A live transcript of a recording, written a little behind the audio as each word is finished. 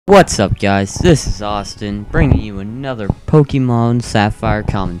What's up, guys? This is Austin, bringing you another Pokemon Sapphire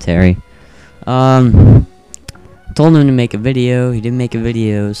commentary. Told him to make a video, he didn't make a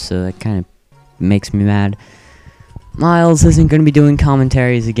video, so that kind of makes me mad. Miles isn't going to be doing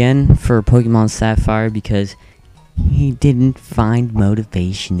commentaries again for Pokemon Sapphire because he didn't find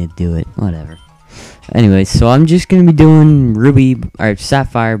motivation to do it. Whatever. Anyway, so I'm just going to be doing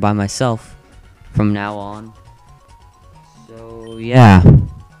Sapphire by myself from now on. So, yeah.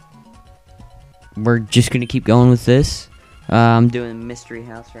 We're just gonna keep going with this. I'm doing Mystery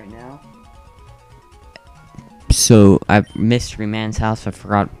House right now. So, Mystery Man's House, I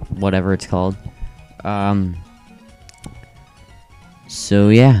forgot whatever it's called. So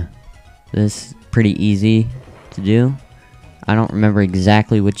yeah. This is pretty easy to do. I don't remember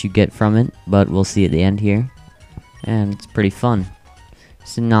exactly what you get from it, but we'll see at the end here. And it's pretty fun.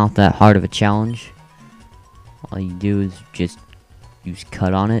 It's not that hard of a challenge. All you do is just use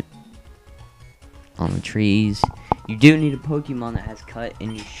cut on it. On the trees. You do need a Pokemon that has cut,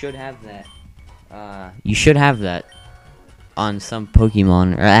 and you should have that. You should have that on some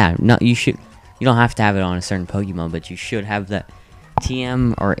Pokemon. No, you should. You don't have to have it on a certain Pokemon, but you should have that.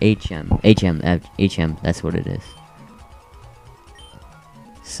 TM or HM. HM. That's what it is.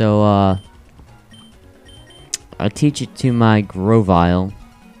 So, I'll teach it to my Grovyle.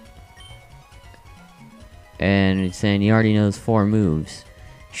 And it's saying he already knows 4 moves.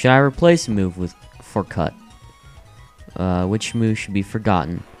 Should I replace a move for cut? Which move should be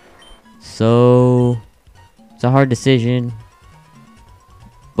forgotten? So, it's a hard decision.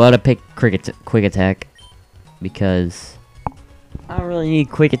 But I picked Quick Attack. Because I don't really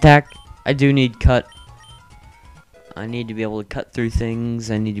need Quick Attack. I do need cut. I need to be able to cut through things.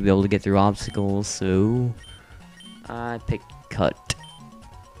 I need to be able to get through obstacles. So, I picked cut.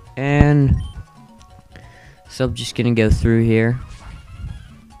 And so I'm just gonna go through here.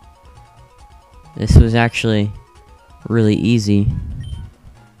 This was actually really easy.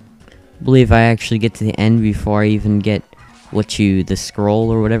 I believe I actually get to the end before I even get the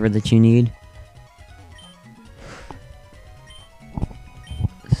scroll or whatever that you need.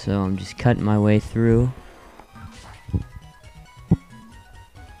 So I'm just cutting my way through.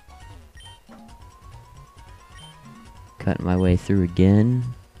 Cutting my way through again.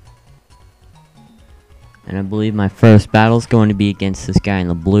 And I believe my first battle is going to be against this guy in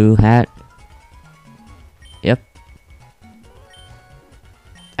the blue hat. Yep.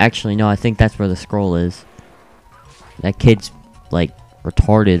 Actually, no, I think that's where the scroll is. That kid's, like,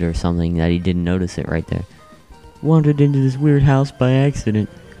 retarded or something that he didn't notice it right there. Wandered into this weird house by accident.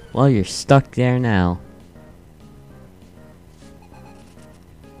 Well, you're stuck there now.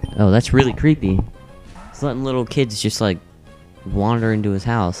 Oh, that's really creepy. He's letting little kids just, like, wander into his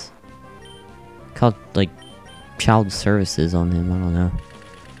house. Called, like, child services on him, I don't know.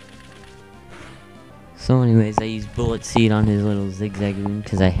 So anyways, I use Bullet Seed on his little Zigzagoon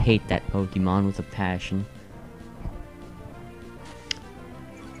because I hate that Pokemon with a passion.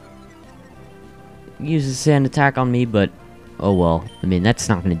 Uses Sand Attack on me, but oh well. I mean, that's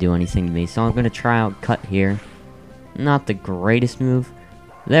not going to do anything to me, so I'm going to try out Cut here. Not the greatest move.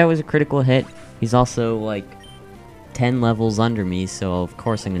 That was a critical hit. He's also like 10 levels under me, so of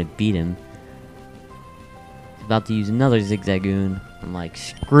course I'm going to beat him. He's about to use another Zigzagoon. I'm like,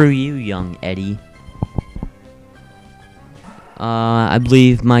 screw you, young Eddie. I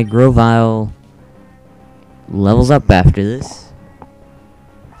believe my Grovyle levels up after this.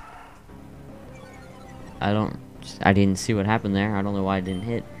 I didn't see what happened there. I don't know why I didn't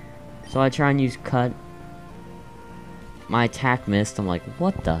hit. So I try and use cut. My attack missed. I'm like,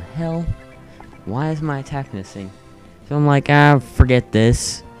 what the hell? Why is my attack missing? So I'm like, forget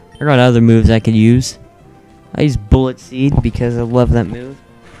this. I got other moves I could use. I use Bullet Seed because I love that move.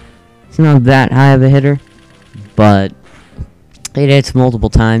 It's not that high of a hitter, but it hits multiple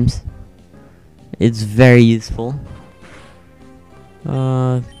times. It's very useful.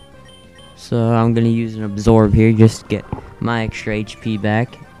 So I'm gonna use an Absorb here just to get my extra HP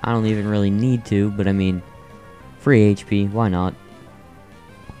back. I don't even really need to, but I mean, free HP, why not?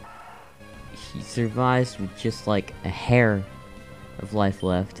 He survives with just like a hair of life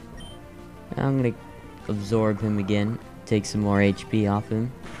left. I'm gonna absorb him again, take some more HP off him.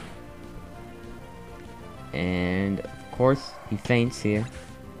 And of course, he faints here.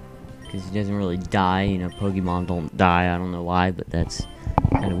 Because he doesn't really die, you know, Pokemon don't die, I don't know why, but that's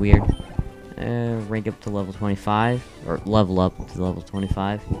kind of weird. Rank up to level 25, or level up to level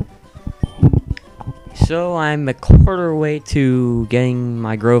 25. So I'm a quarter way to getting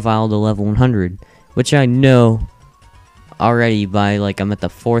my Grovyle to level 100, which I know already by, like, I'm at the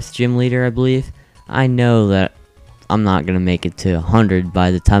 4th gym leader, I believe. I know that I'm not gonna make it to 100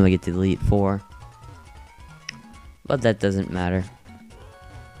 by the time I get to Elite 4. But that doesn't matter.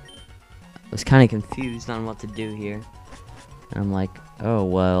 I was kind of confused on what to do here. And I'm like, oh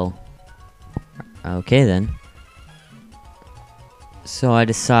well, okay then. So I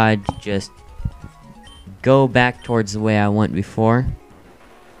decide to just go back towards the way I went before.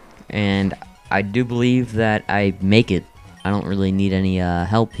 And I do believe that I make it. I don't really need any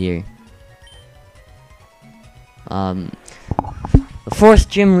help here. The 4th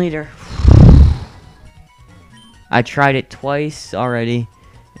gym leader. I tried it twice already.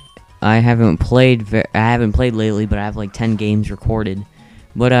 I haven't played lately, but I have like 10 games recorded.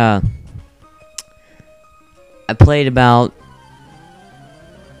 But I played about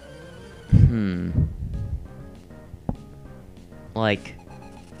like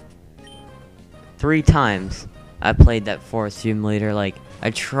 3 times. I played that 4th gym leader. Like, I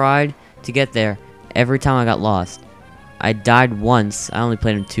tried to get there. Every time I got lost. I died once. I only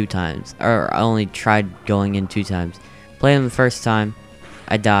played him 2 times. Or I only tried going in 2 times. Played him the first time.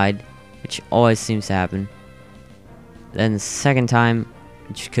 I died. Which always seems to happen. Then the second time,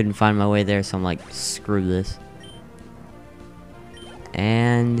 I just couldn't find my way there. So I'm like, screw this.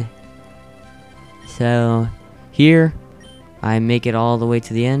 And so here, I make it all the way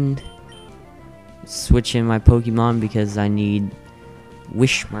to the end. Switch in my Pokemon because I need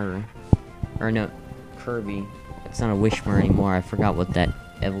Wishmer. Or no, Kirby. It's not a Wishmer anymore. I forgot what that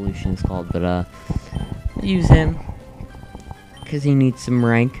evolution is called. But I use him because he needs some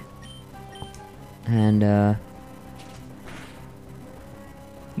rank. And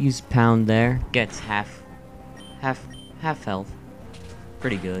use Pound there. Gets half health.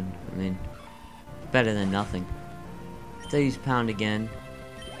 Pretty good. I mean, better than nothing. If I use Pound again,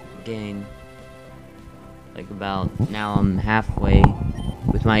 gain like about, now I'm halfway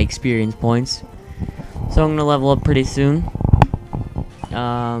with my experience points. So I'm gonna level up pretty soon.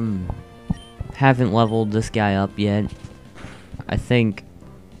 Haven't leveled this guy up yet. I think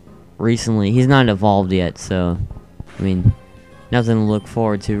recently, he's not evolved yet, so I mean, nothing to look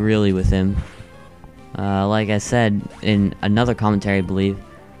forward to really with him. Like I said in another commentary, I believe,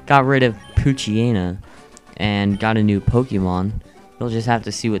 got rid of Poochyena and got a new Pokemon. You'll just have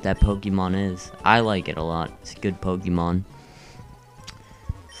to see what that Pokemon is. I like it a lot. It's a good Pokemon.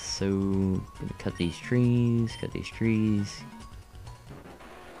 So, gonna cut these trees,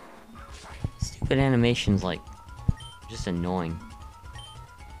 Stupid animations, like, just annoying.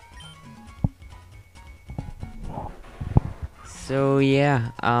 So yeah,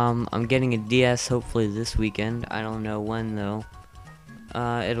 I'm getting a DS hopefully this weekend. I don't know when though.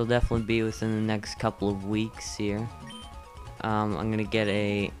 It'll definitely be within the next couple of weeks here. I'm gonna get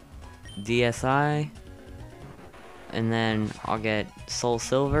a DSi, and then I'll get Soul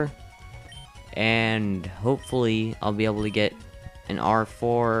Silver, and hopefully I'll be able to get an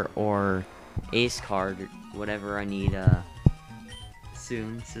R4 or Ace card, whatever I need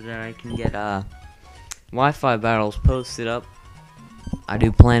soon, so that I can get Wi-Fi battles posted up. I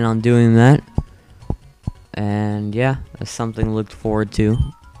do plan on doing that, and yeah, that's something to look forward to.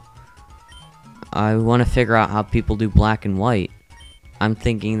 I want to figure out how people do black and white. I'm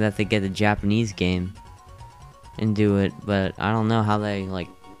thinking that they get a Japanese game and do it, but I don't know how they like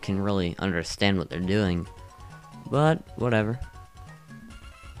can really understand what they're doing. But whatever.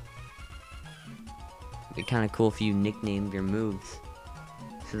 It'd be kind of cool if you nicknamed your moves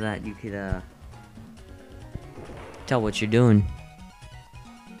so that you could tell what you're doing.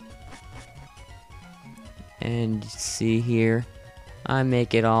 And see here, I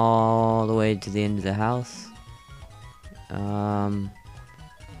make it all the way to the end of the house. I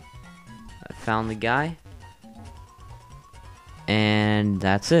found the guy, and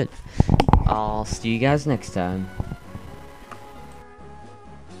that's it. I'll see you guys next time.